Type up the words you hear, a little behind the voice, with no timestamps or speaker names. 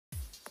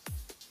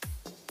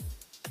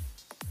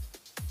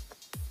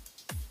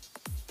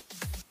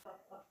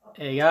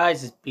Hey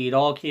guys, it's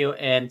B-Dawg here,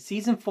 and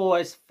Season 4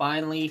 is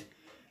finally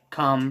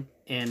come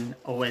in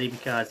already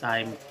because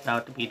I'm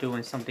about to be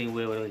doing something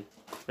really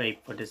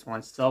great for this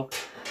one. So,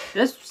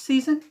 this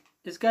season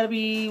is gonna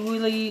be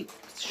really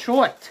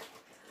short.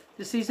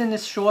 This season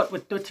is short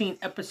with 13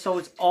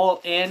 episodes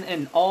all in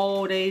and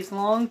all days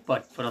long,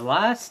 but for the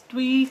last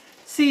 3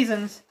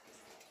 seasons,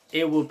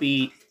 it will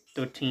be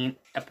 13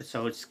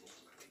 episodes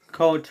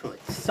code to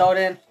it. So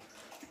then,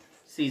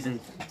 season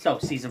 4,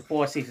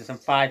 season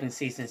 5, and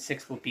season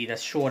 6 will be the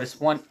shortest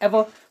one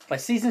ever.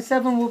 But season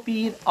 7 will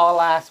be our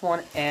last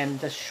one and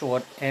the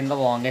short and the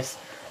longest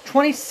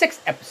 26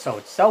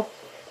 episodes. So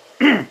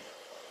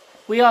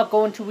we are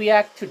going to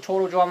react to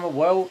Total Drama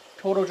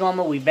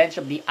Revenge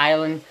of the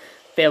Island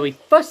very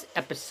first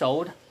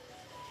episode,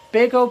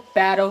 Bigger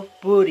Battle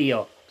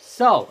Budio.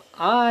 So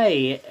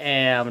I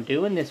am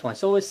doing this one.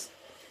 So it's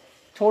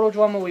Total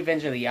Drama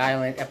Revenge of the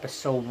Island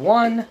episode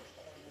 1,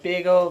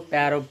 Bigger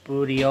Battle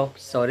Budio.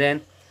 So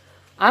then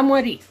I'm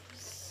ready.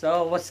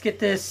 So let's get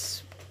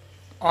this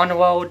on the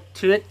road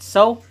to it.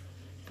 So,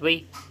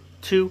 3,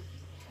 2,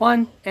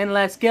 1, and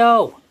let's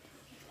go.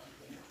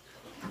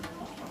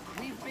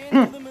 We've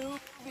been to the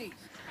movies.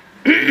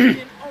 We've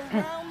been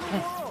around the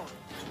world.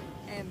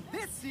 And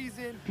this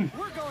season,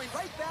 we're going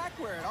right back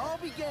where it all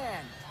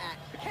began,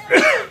 at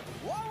Camp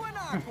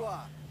Wawanakwa.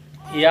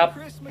 Yep.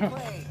 Chris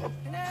McLean.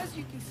 And as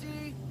you can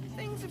see,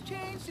 things have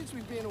changed since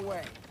we've been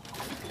away.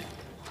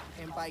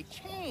 And by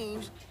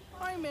changed,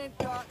 I meant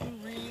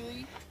gotten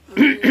really,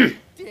 really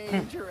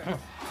dangerous.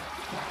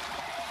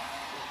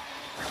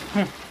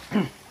 Good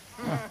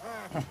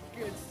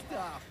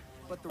stuff.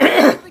 But the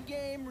rules of the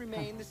game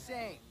remain the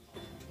same.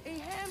 A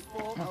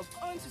handful of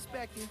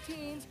unsuspecting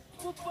teens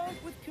will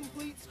bunk with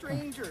complete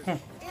strangers,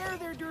 air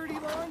their dirty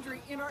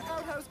laundry in our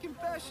outhouse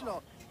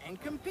confessional, and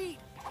compete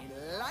in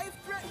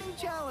life-threatening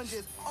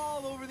challenges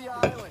all over the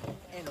island,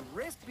 and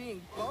risk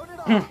being voted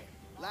off.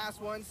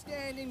 Last one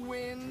standing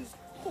wins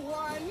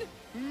 $1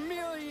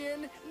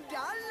 million.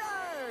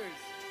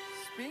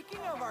 Speaking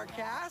of our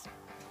cast,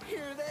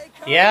 here they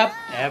come. Yep, now.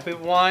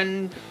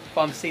 everyone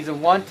from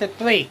season 1 to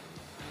 3.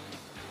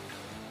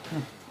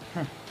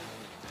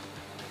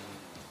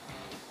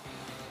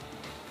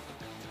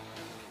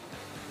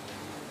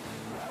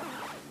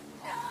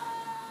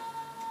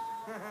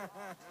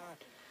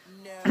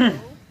 No,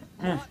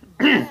 not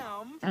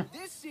them.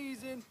 This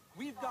season,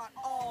 we've got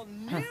all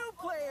new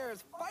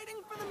players fighting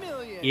for the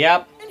million.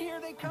 Yep. And here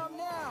they come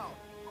now,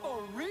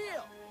 for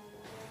real.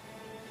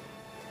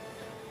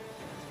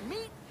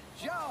 Meet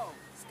Joe,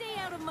 Stay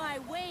out of my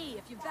way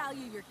if you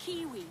value your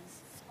kiwis.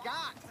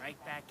 Scott, Right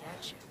back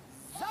at you.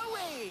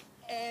 Zoe,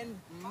 and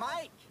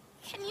Mike.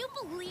 Can you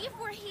believe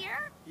we're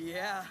here?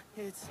 Yeah,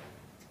 it's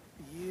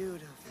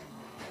beautiful.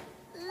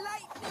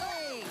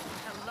 Lightning.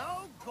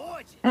 Hello,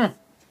 gorgeous.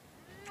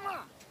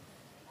 Mwah.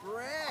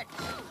 Brick,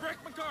 Rick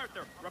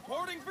MacArthur,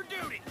 reporting for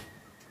duty.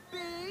 B,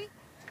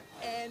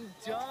 and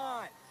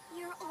Dawn.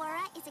 Your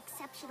aura is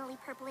exceptionally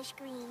purplish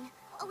green.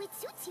 Oh, it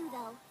suits you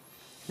though.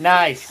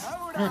 Nice.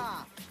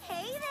 Coda,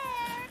 Hey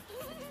there!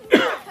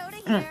 Dakota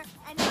here,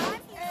 and I'm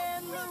here.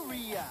 and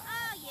Maria.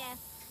 Oh, yes.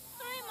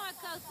 3 more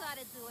coats ought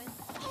to do it.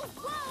 Oh,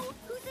 whoa!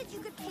 Who said you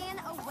could pan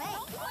away?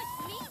 Push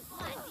me,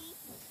 Blondie.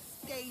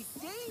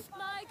 Stacy,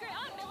 My great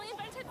aunt Millie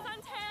invented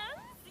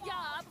suntans.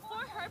 Yeah,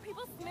 before her,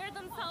 people smeared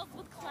themselves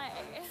with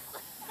clay.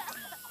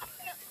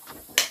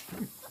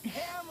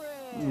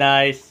 Cameron.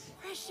 Nice.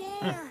 Fresh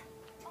air!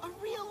 A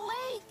real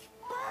lake!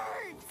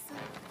 Birds!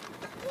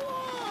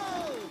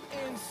 Whoa!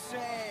 And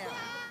Sam.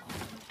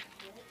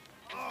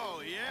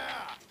 Oh,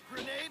 yeah.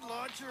 Grenade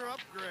launcher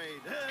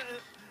upgrade.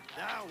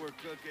 Now we're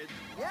cooking.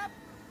 Yep,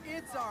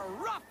 it's our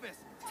roughest,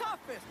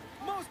 toughest,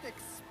 most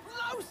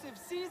explosive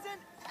season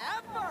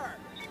ever.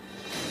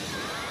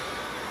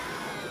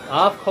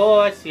 Of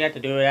course, you have to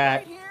do Right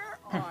that. here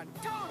on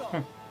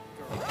Total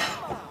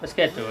Drama. Let's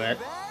get to it.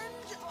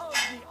 Revenge of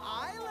the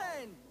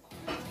Island.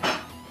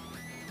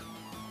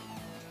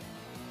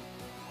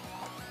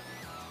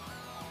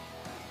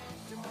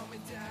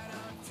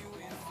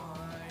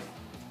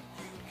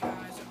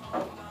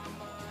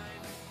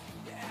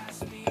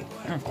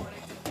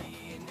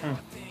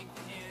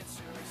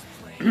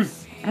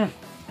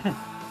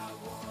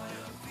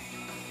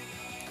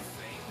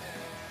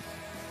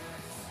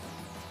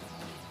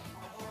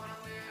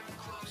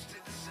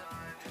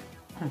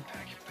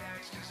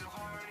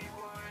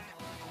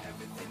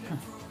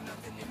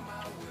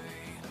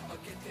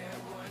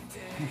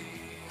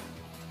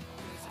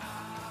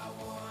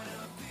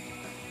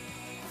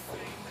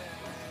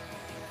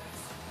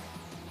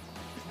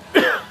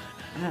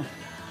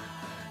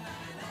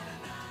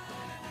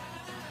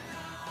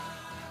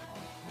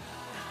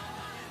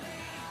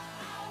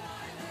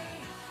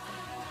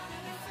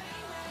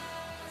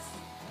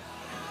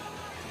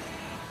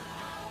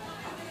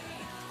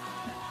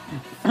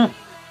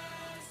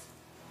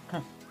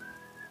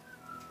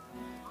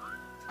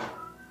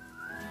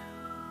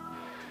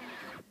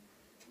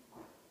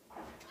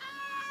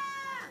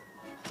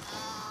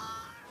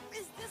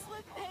 Is this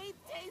what pain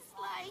tastes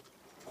like?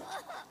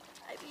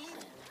 I mean,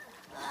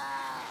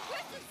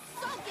 Chris is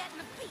so getting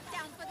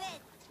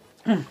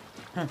Highway!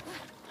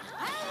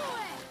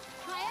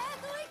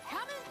 Diagonally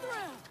coming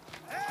through!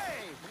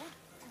 Hey!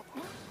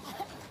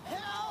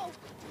 Help!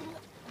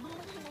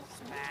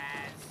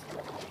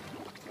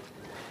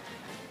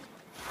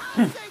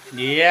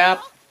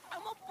 Yep.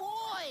 I'm a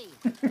boy!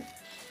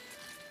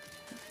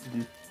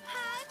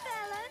 Hi,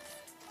 fellas.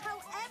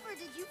 However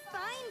did you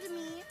find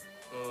me?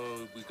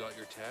 We got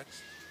your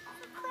text?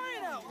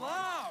 Crying out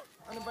loud!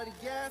 Anybody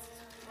guessed?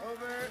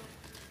 Over.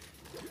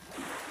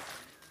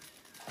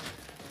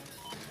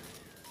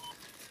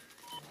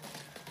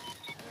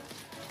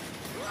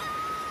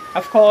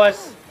 Of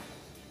course.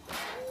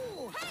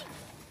 Hey!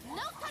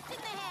 No touching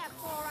the hair,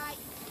 all right?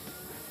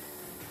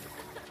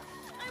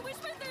 I wish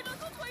my third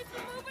uncle twice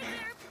removed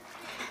there.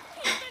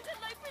 He invented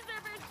life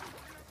preservers.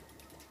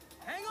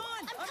 Hang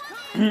on! I'm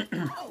coming!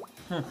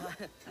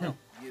 No,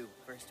 you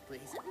first,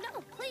 please.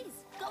 No, please,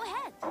 go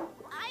ahead.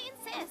 I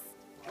insist.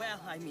 Well,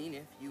 I mean,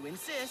 if you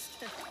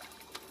insist.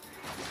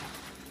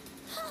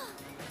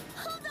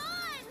 Hold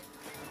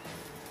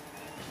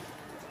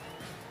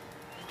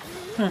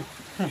on!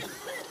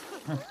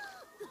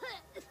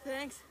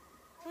 Thanks.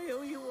 I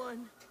owe you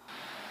one.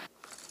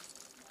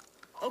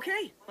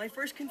 Okay, my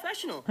first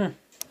confessional.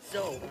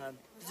 So,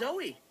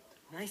 Zoe.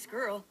 Nice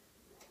girl.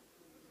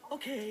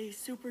 Okay,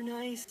 super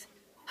nice.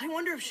 I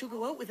wonder if she'll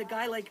go out with a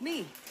guy like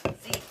me.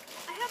 See,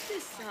 I have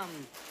this,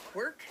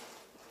 quirk.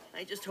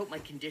 I just hope my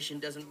condition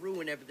doesn't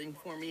ruin everything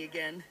for me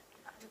again.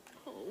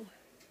 Oh.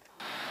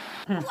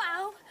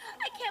 Wow,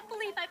 I can't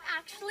believe I'm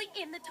actually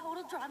in the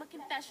Total Drama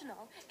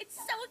Confessional. It's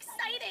so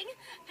exciting.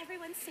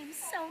 Everyone seems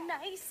so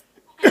nice.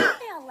 I hope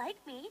they all like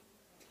me.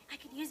 I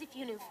could use a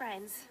few new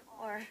friends.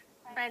 Or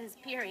friends,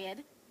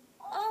 period.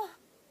 Oh,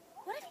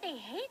 what if they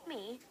hate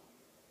me?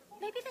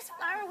 Maybe this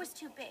flower was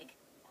too big.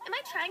 Am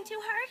I trying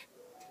too hard?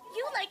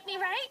 You like me,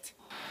 right?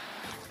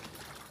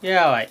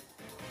 Yeah, all right.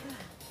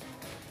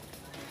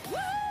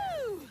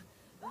 Woo!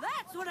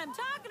 That's what I'm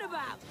talking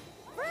about!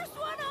 First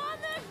one on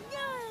the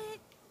gut!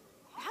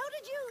 How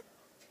did you...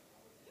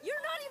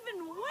 You're not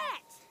even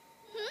wet!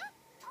 Hmm?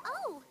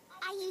 Oh,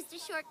 I used a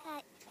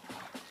shortcut.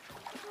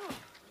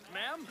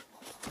 Ma'am?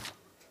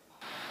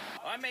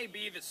 I may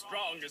be the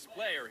strongest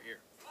player here,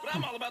 but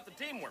I'm all about the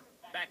teamwork.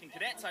 Back in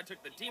cadets, I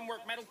took the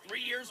teamwork medal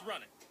 3 years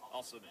running.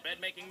 Also the bed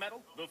making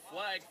medal, the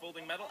flag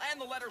folding medal, and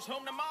the letters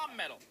home to mom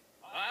medal.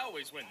 I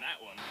always win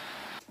that one.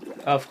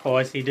 Of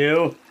course you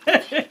do.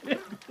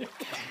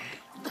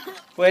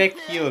 Wick,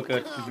 you a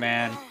good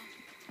man.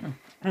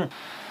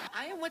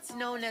 I am what's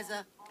known as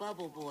a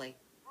bubble boy.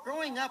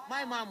 Growing up,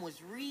 my mom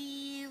was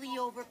really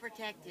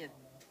overprotective,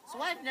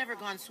 so I've never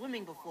gone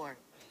swimming before.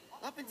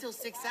 Up until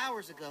 6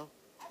 hours ago,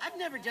 I've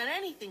never done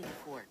anything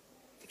before,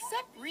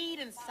 except read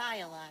and sigh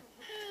a lot.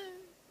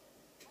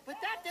 But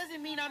that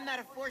doesn't mean I'm not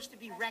a force to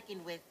be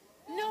reckoned with.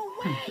 No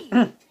way!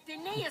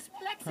 Danaeus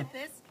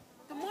plexipus,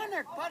 the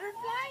monarch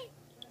butterfly?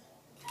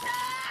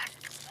 Ah!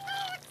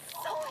 Oh, it's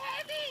so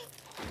heavy!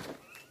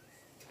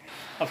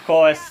 Of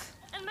course.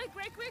 And my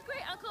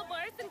great-great-great-uncle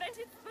Boris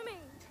invented swimming.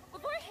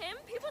 Before him,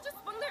 people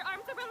just swung their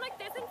arms around like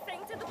this and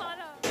sank to the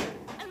bottom.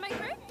 And my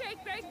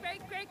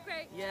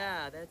great-great-great-great-great-great...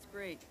 Yeah, that's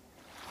great.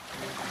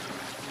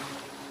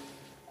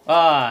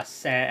 Ah,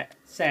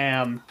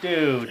 Sam,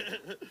 dude.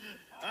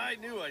 I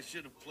knew I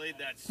should have played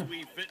that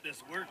sweet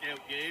fitness workout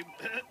game.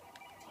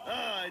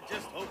 I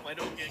just hope I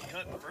don't get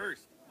cut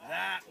first.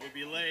 That would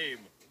be lame.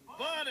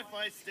 But if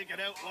I stick it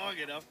out long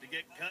enough to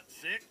get cut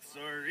 6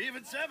 or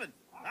even 7,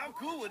 how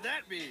cool would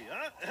that be,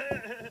 huh?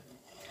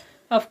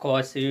 Of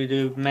course you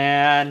do,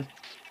 man.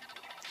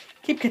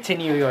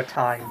 Continue your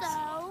times.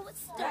 So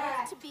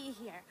stoked to be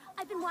here.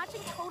 I've been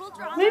watching Total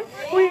Drama Whip,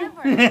 whip.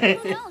 forever.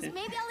 Who knows?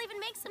 Maybe I'll even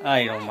make some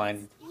I friends. don't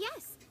mind.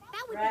 Yes,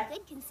 that would be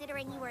good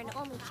considering you were an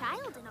only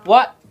child and all.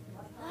 What?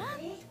 Huh?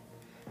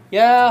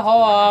 Yeah,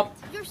 hold up.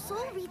 Your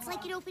soul reads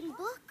like an open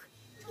book.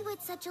 You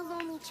had such a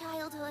lonely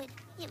childhood.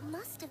 It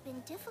must have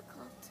been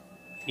difficult.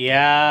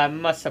 Yeah,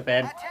 must have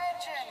been.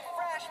 Attention,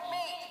 fresh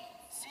meat!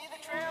 See the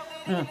trail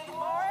leading into the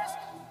forest?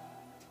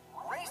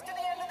 Race to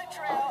the end of the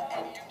trail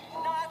and do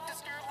not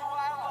disturb the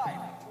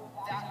wildlife.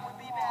 That would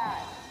be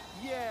bad.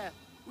 Yeah,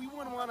 we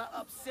wouldn't want to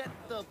upset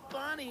the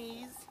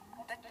bunnies.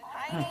 The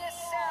tiniest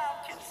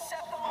sound can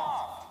set them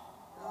off.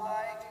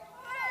 Like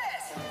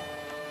this.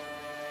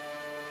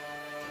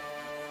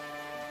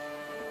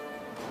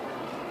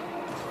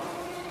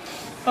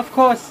 Of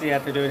course you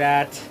have to do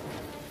that.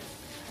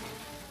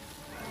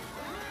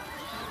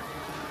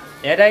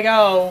 There they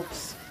go.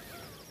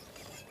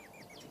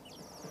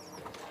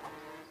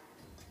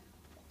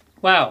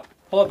 Wow,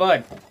 poor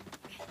bud.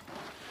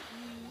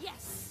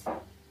 Yes!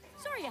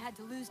 Sorry I had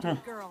to lose to a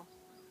girl.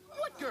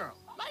 What girl?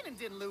 Lightning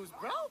didn't lose,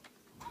 bro.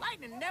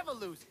 Lightning never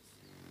loses.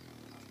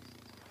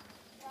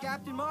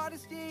 Captain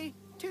Modesty,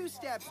 2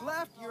 steps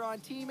left, you're on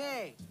Team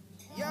A.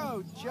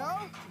 Yo,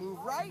 Joe, move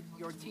right,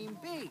 you're Team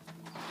B.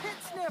 Pit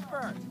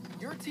Sniffer,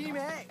 you're Team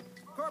A.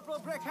 Corporal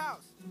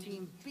Brickhouse,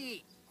 Team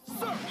B.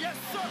 Sir, yes,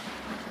 sir!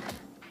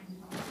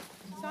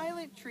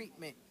 Silent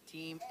Treatment,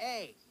 Team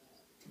A.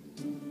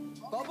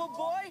 Bubble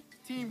Boy,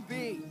 Team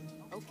B.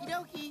 Okie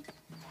dokie.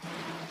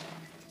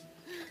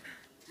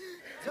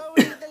 Zoe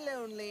the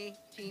Lonely,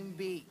 Team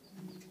B.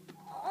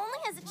 Only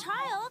as a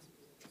child?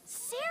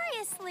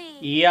 Seriously?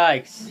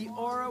 Yikes. The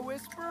Aura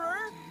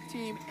Whisperer,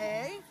 Team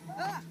A.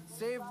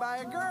 Saved by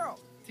a Girl,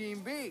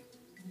 Team B.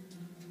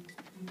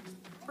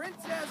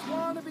 Princess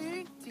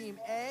Wannabe, Team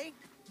A.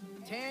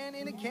 Tan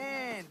in a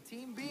Can,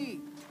 Team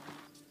B.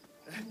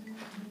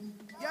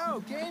 Yo,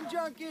 Game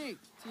Junkie,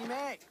 Team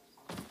A.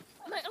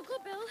 My Uncle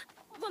Bill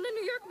won the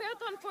New York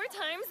Marathon 4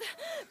 times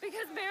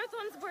because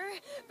marathons were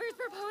first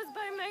proposed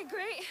by my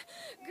great...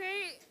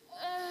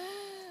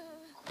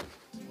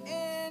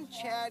 And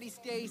Chatty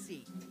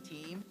Stacy,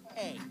 Team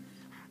A.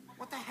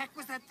 What the heck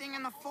was that thing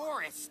in the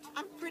forest?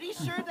 I'm pretty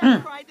sure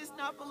that cry does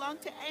not belong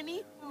to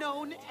any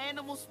known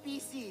animal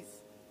species.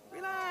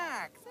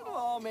 Relax, it'll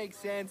all make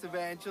sense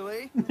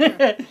eventually.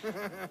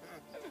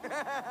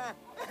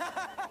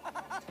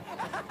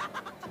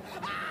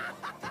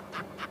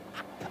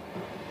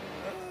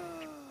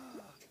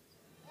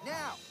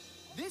 Now,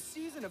 this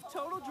season of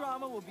Total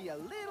Drama will be a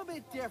little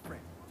bit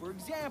different. For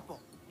example,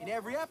 in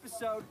every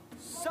episode,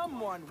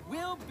 someone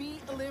will be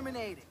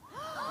eliminated.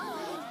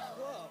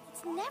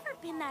 It's never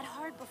been that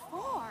hard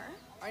before.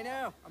 I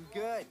know, I'm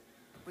good.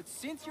 But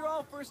since you're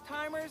all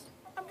first-timers,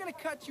 I'm gonna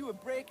cut you a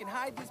break and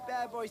hide this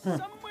bad boy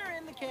somewhere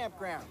in the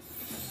campground.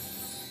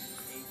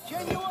 A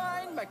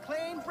genuine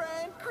McLean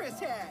brand Chris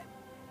head.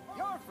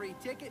 Your free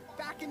ticket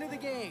back into the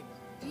game,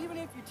 even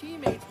if your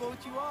teammates vote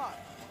you off.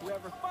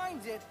 Whoever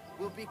finds it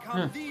will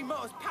become the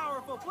most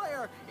powerful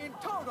player in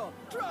Total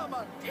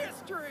Drama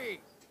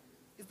history.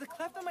 Is the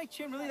cleft on my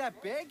chin really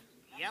that big?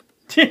 Yep.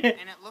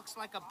 And it looks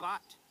like a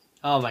butt.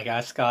 Oh my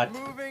gosh, Scott.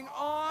 Moving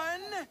on.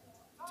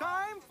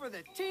 Time for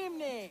the team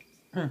names.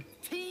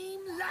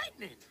 Team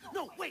Lightning.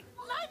 No, wait,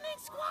 Lightning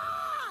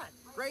Squad.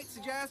 Great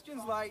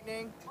suggestions,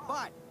 Lightning.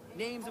 But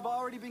names have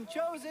already been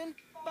chosen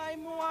by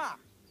moi.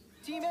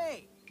 Team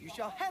A, you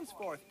shall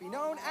henceforth be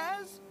known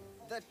as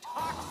the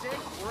Toxic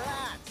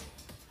Rat.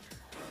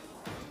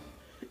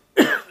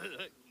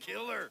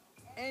 Killer.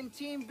 And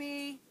Team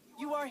B,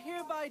 you are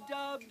hereby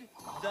dubbed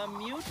the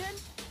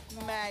Mutant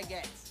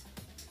Maggots.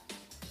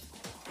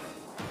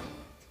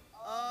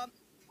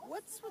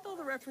 What's with all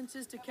the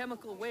references to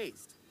chemical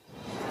waste?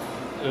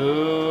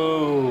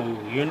 Ooh,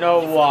 you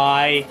know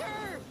why.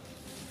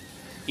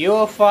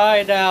 You'll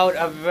find out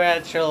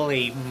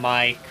eventually,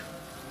 Mike.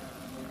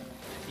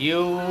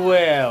 You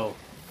will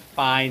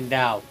find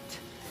out.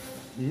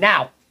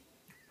 Now.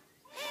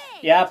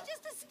 Hey, Yep. it's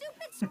just a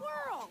stupid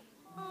squirrel.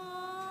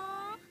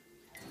 Oh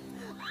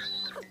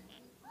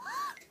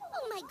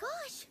my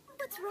gosh,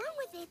 what's wrong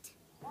with it?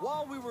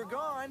 While we were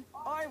gone,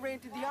 I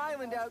rented the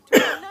island out to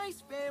a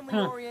nice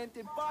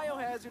family-oriented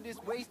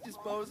biohazardous waste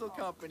disposal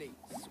company.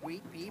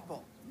 Sweet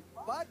people.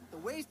 But the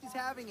waste is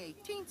having a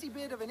teensy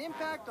bit of an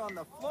impact on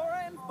the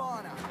flora and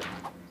fauna.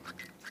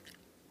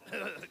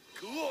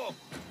 Cool.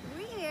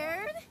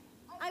 Weird.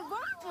 I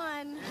want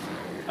one.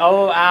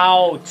 Oh,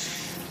 ouch.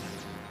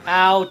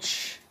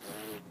 Ouch.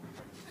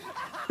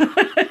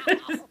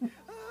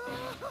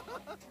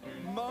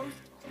 Most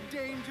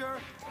danger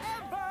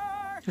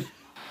ever!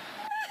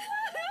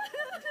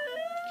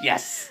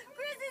 Yes.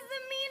 Chris is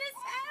the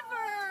meanest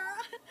ever.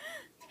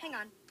 Hang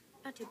on.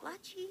 Not too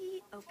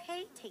blotchy.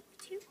 Okay, take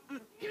 2.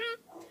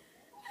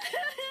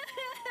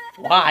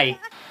 Why?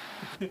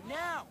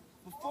 Now,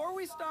 before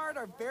we start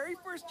our very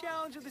first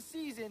challenge of the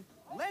season,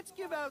 let's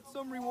give out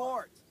some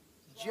rewards.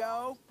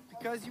 Joe,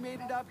 because you made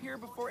it up here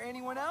before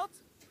anyone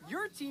else,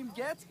 your team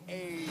gets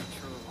a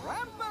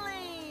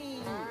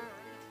trampoline!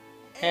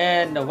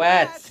 And the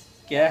rats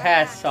get a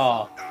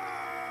hacksaw.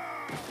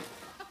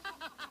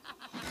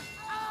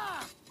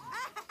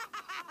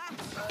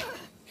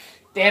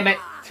 Damn it,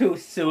 too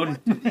soon.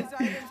 What do these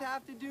items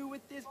have to do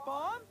with this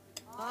bomb?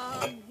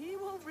 He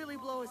won't really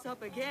blow us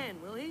up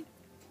again, will he?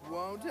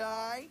 Won't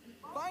I?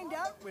 Find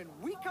out when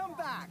we come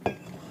back.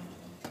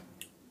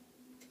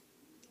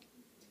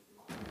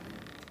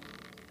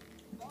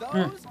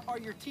 Those are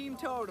your team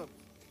totems.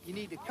 You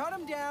need to cut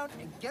them down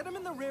and get them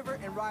in the river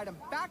and ride them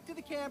back to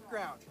the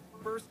campground.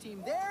 First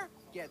team there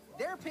gets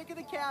their pick of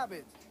the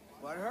cabins.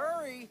 But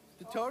hurry,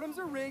 the totems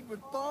are rigged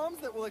with bombs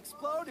that will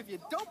explode if you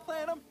don't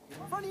plant them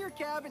in front of your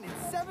cabin in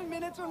 7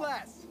 minutes or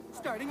less.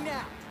 Starting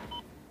now.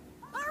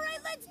 All right,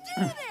 let's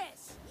do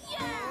this.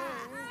 Yeah.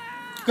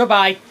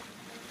 Goodbye.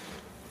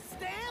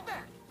 Stand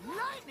back.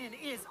 Lightning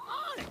is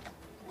on it.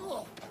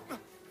 Ugh.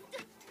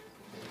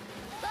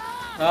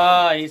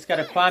 Ah, he's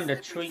gotta climb the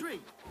tree.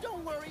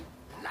 Don't worry,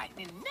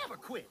 Lightning never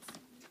quits.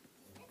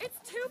 It's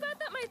too bad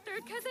that my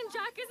third cousin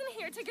Jack isn't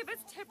here to give us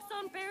tips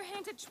on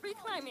barehanded tree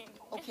climbing.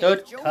 Okay,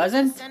 Third Joe is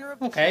cousin? the center of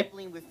the Okay.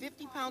 trampoline with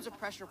 50 pounds of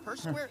pressure per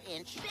square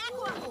inch.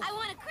 I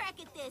want to crack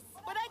at this.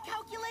 But I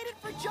calculated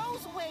for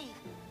Joe's weight.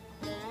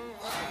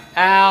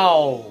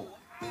 Ow.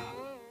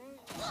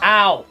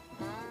 Ow.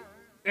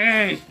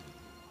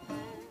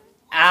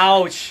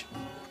 Ouch.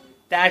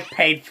 That's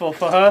painful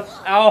for her.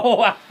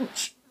 Oh,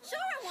 ouch. Sure,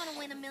 I want to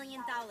win $1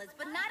 million,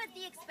 but not at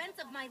the expense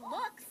of my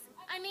looks.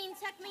 I mean,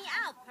 check me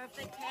out.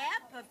 Perfect hair,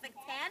 perfect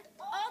tan.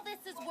 All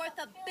this is worth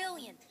 $1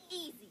 billion.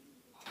 Easy.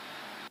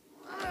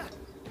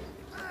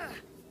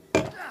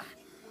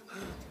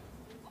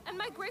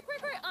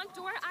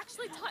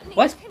 actually taught me.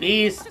 What's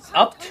Beast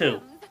up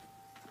to?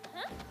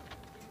 Huh?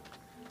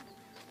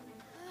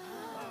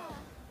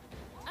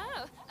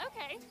 Oh,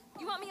 okay.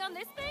 You want me on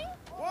this thing?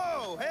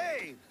 Whoa,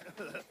 hey!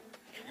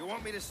 You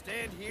want me to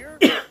stand here?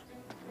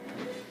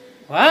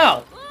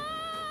 Wow.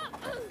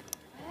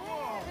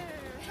 Whoa,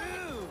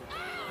 dude!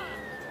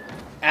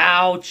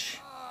 Ouch.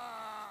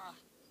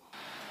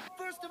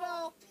 First of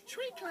all,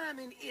 tree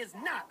climbing is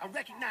not a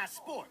recognized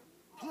sport.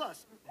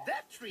 Plus,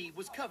 that tree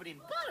was covered in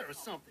butter or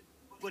something.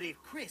 But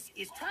if Chris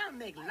is trying to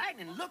make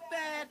lightning look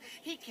bad,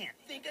 he can't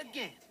think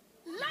again.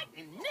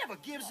 Lightning never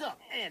gives up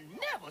and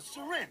never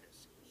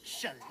surrenders.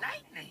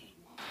 Lightning.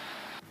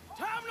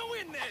 Time to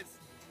win this.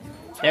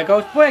 There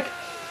goes Brick.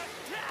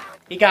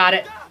 He got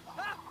it.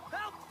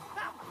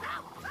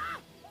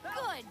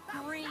 Good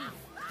grief.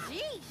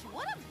 Jeez,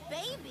 what a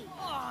baby.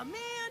 Aw,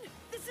 man,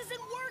 this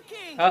isn't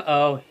working.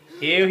 Uh-oh.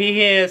 Here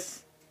he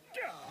is.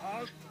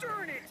 Oh,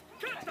 darn it.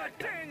 Cut the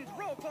dang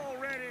rope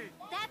already.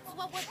 That's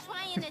what we're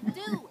trying to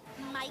do,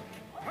 Mike.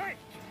 Mike,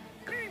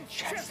 name's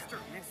Chester,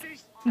 Missy.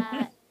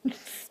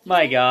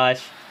 My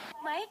gosh.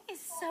 Mike is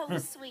so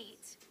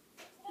sweet.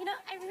 You know,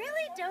 I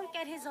really don't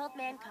get his old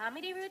man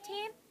comedy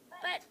routine,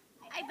 but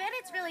I bet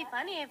it's really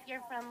funny if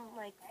you're from,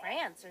 like,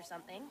 France or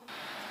something.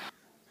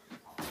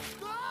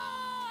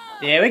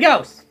 There he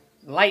goes.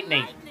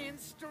 Lightning. Lightning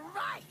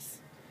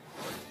strikes.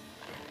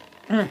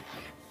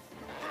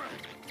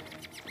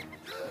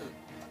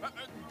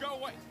 Go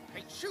away.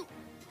 Hey, shoot.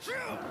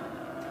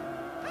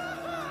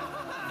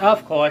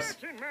 Of course.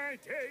 Back in my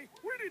day,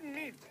 we didn't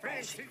need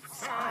fancy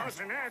saws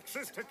and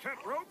axes to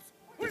cut ropes.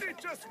 We did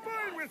just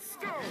fine with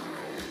stone.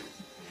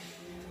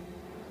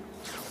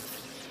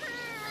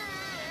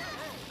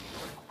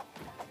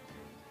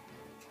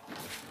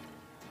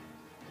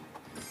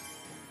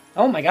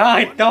 Oh my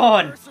god,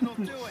 Dawn. Person will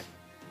do it.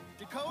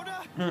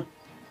 Dakota?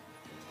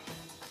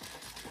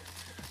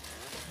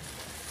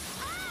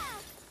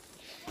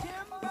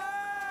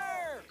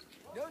 Timber!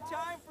 No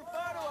time for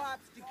photo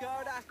ops,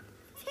 Dakota.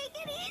 Take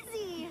it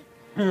easy.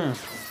 Not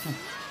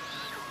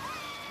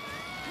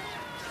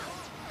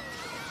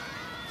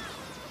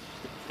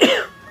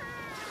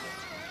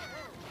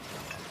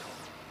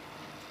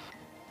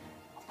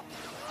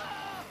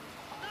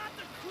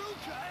the crew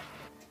cut.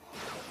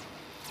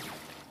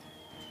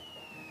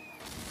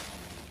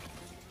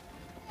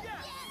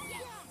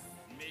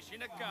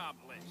 Mission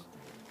accomplished.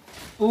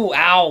 Ooh,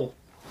 ow.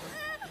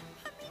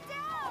 Put me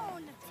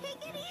down.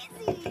 Take it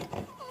easy.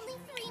 Only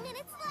 3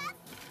 minutes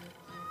left.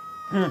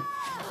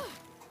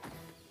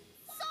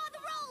 Saw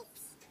the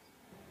ropes.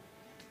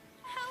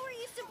 How are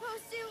you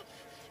supposed to?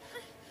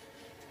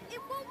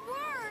 It won't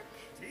work.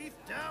 Teeth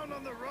down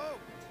on the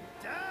rope.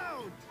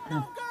 Down! No,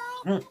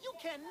 girl, you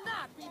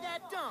cannot be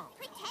that dumb.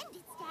 Pretend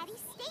it's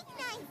Daddy's steak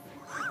knife.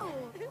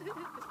 Oh.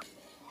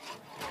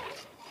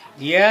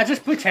 Yeah,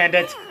 just pretend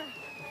it.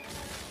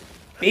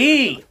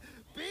 B.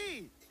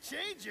 B,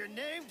 change your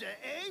name to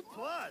A+.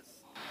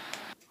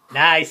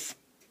 Nice.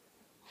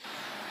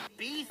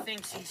 B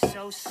thinks he's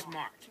so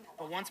smart,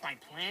 but once my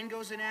plan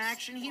goes into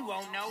action, he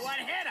won't know what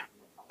hit him.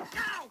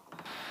 Ow!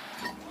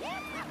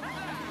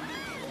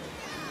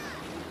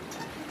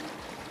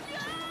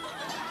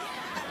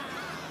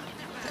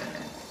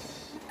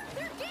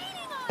 They're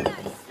gaining on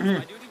us. My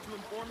duty to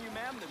inform you,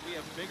 ma'am, that we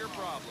have bigger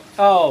problems.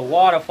 Oh,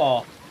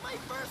 waterfall. My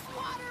first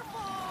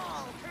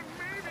waterfall! And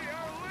maybe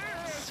I'll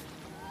live.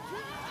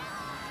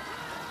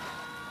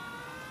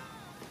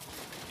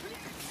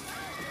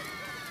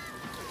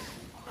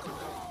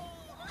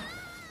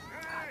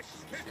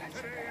 Kids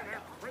today and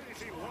their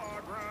crazy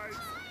log rides.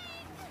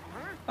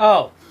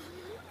 Oh.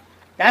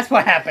 That's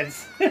what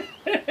happens. Zoe,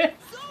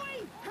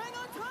 hang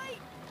on tight.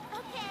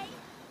 Okay.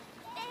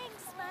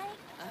 Thanks, Mike.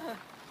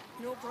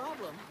 No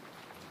problem.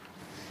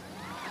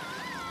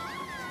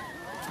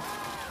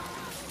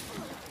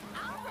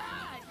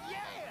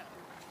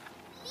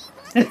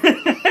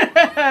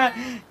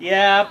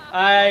 Yeah,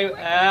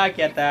 I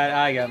get that.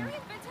 I Mary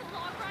invented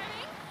log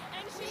riding,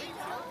 and she...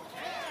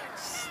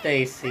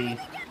 Stacy.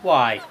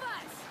 Why?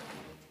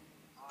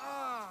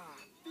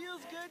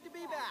 Feels good to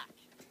be back.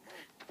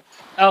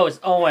 Oh, it's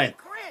Owen.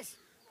 Chris,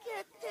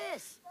 get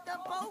this. The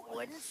boat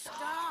wouldn't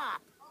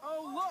stop.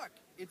 Oh, look,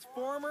 it's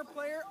former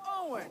player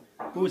Owen.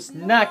 Who's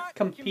not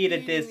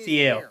competed competing this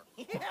year.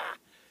 Yeah.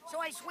 So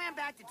I swam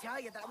back to tell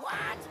you that. What?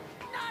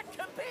 Not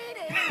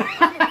competing.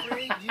 I'm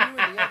afraid you and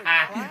the other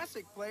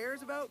classic players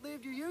have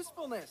outlived your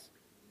usefulness.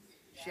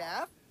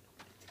 Chef?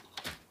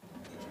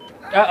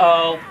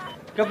 Uh-oh.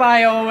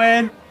 Goodbye,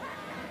 Owen.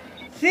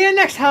 See you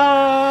next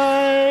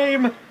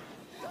time.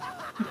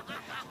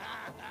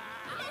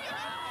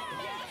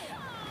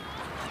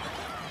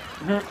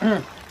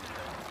 Woohoo!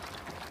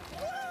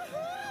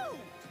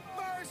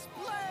 First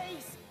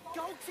place.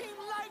 Go Team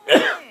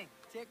Lightning.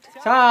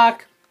 Tick-tock.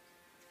 Talk.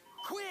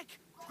 Quick,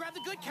 grab the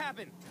good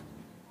cabin.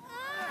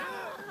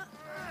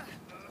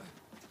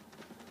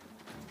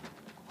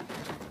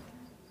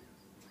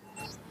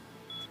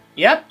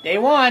 Yep, they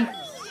won.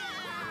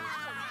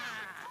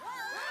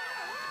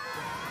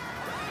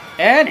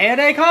 And here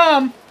they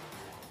come.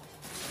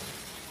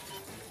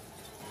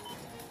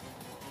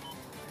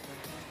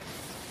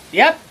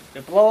 Yep,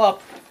 it blow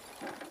up.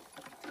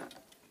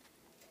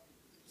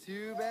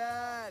 Too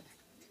bad.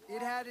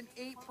 It had an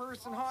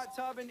 8-person hot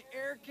tub and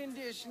air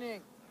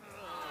conditioning.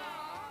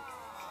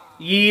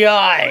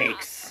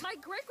 Yikes. My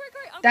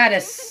great-great-great-uncle That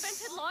James is...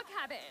 invented log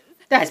cabins.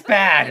 That's But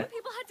bad.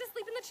 people had to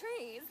sleep in the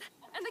trees,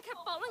 and they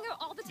kept falling out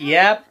all the time.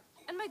 Yep.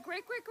 And my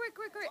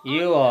great-great-great-great-great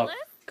You are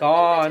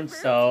gone,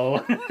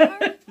 so... Houses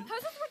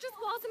were just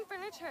walls and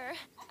furniture,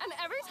 and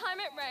every time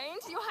it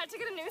rained, you had to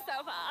get a new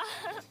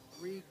sofa.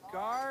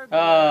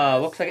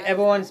 Regardless, looks like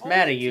everyone's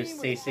mad at you,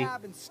 Stacy.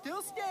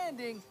 Still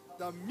standing,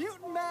 the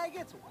mutant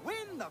maggots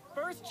win the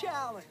first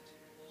challenge.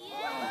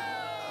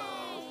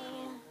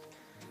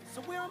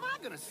 So where am I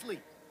gonna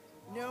sleep?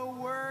 No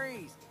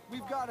worries.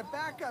 We've got a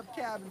backup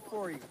cabin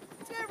for you.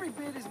 It's every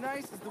bit as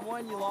nice as the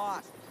one you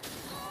lost.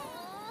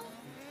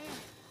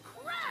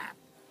 Crap!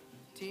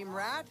 Team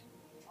Rat,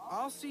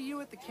 I'll see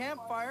you at the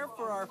campfire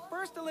for our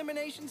first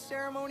elimination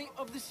ceremony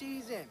of the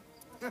season.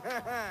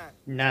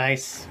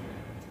 Nice.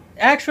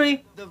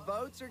 Actually, the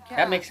votes are cast.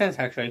 that makes sense,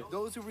 actually.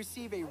 Those who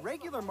receive a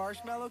regular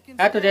marshmallow can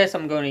After this,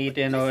 I'm going to eat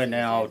dinner, and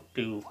then I'll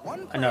do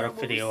another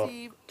video.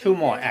 2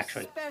 more,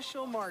 actually.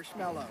 Special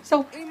marshmallow.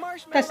 So, a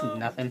marshmallow that's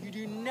nothing. You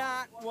do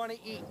not want to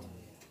eat.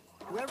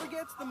 Whoever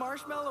gets the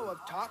marshmallow of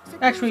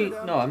toxic Actually,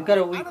 lizardom no, I'm going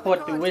to out of record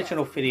the contest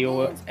original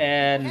video,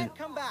 and can't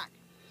come back.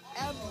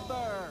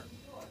 Ever.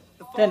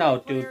 The then I'll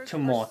following do players 2 are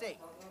more. safe.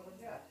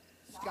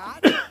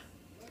 Scott,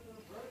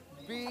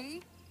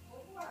 B,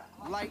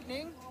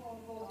 Lightning,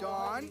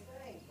 Dawn,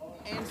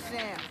 and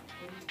Sam.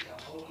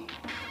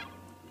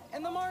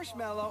 And the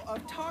marshmallow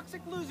of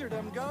toxic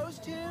loserdom goes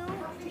to...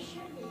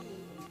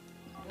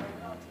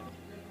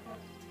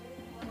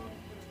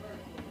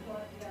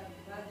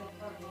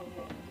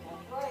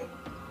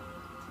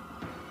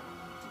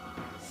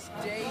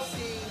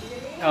 Stacy.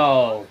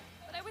 Oh.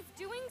 But I was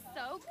doing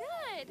so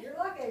good. You're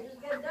lucky,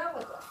 just get done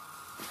with it.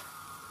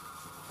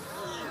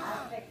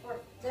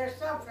 There's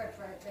some French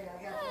right there.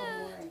 I got one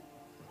more.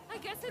 I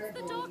guess it's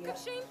the dog of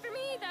shame for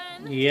me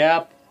then.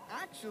 Yep.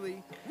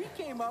 Actually, we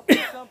came up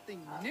with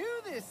something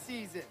new this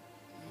season.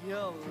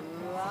 You'll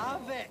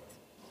love it.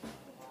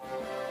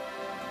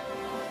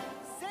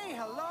 Say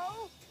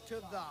hello to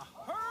the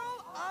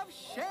Hurl of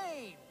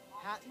Shame,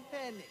 patent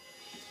pending.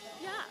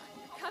 Yeah,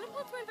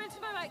 catapults were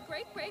invented by my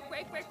great.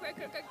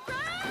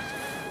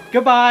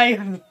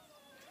 Goodbye.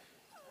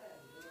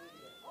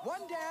 1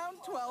 down,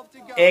 12 to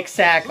go.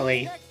 Exactly.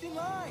 Who's next in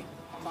line?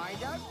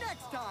 Find out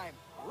next time,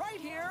 right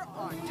here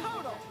on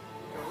Total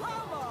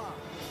Drama.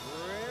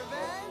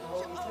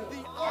 Revenge of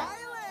the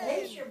Island.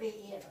 They should be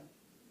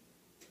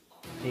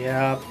in.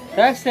 Yep.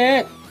 That's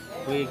it.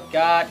 We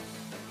got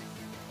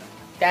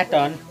that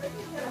done.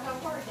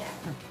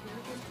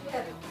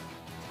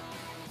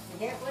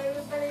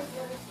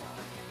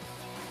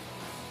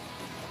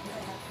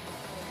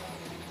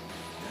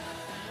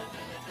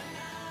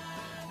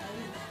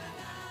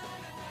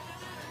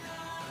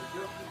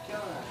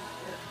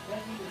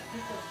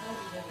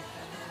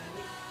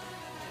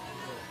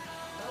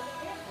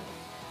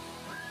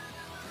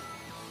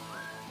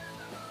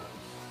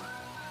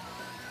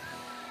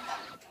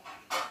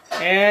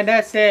 And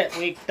that's it.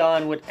 We're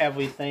done with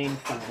everything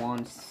for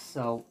once.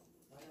 So,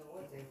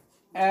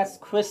 as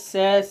Chris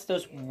says,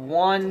 there's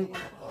one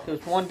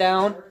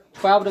down,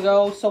 12 to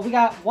go. So we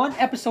got 1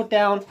 episode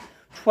down,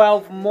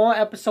 12 more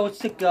episodes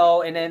to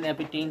go, and then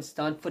everything's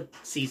done for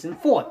season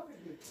 4.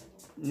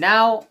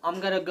 Now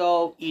I'm gonna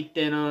go eat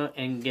dinner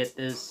and get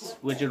this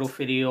original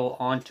video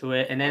onto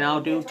it, and then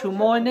I'll do 2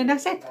 more, and then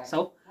that's it.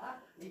 So,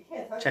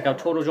 check out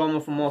Total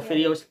Drama for more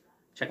videos.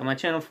 Check out my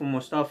channel for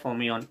more stuff. Follow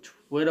me on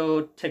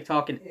Twitter,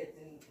 TikTok,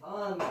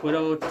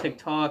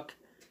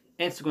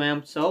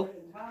 Instagram. So,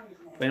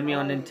 find me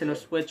on Nintendo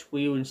Switch,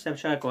 Wii U, and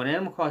Snapchat. Go on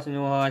Animal Crossing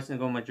New Horizons, and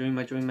go on my dream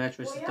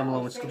mattress is down below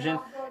in the description.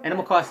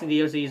 Animal Crossing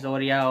DLC is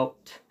already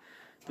out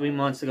 3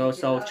 months ago,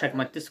 so check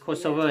my Discord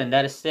server, and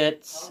that is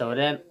it. So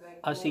then,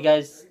 I'll see you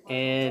guys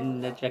in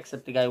the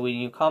Jacksepticeye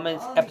reading your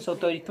comments, episode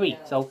 33.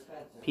 So,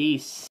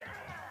 peace.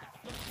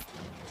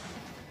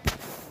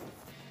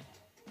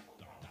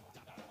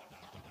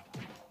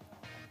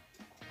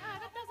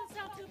 That doesn't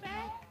sound too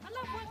bad. I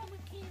love working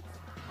with kids.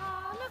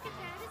 Aw, look at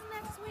that. Isn't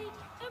that sweet?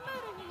 They're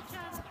murdering each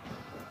other.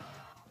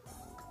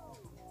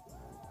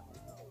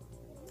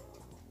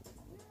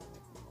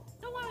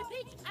 Don't worry,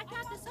 Peach. I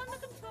got this under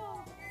control.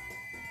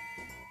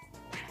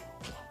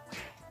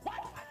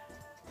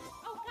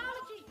 Oh,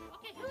 Golly.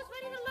 Okay, who's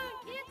ready to learn,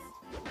 kids?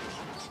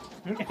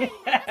 Okay,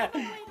 that's the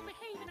way to make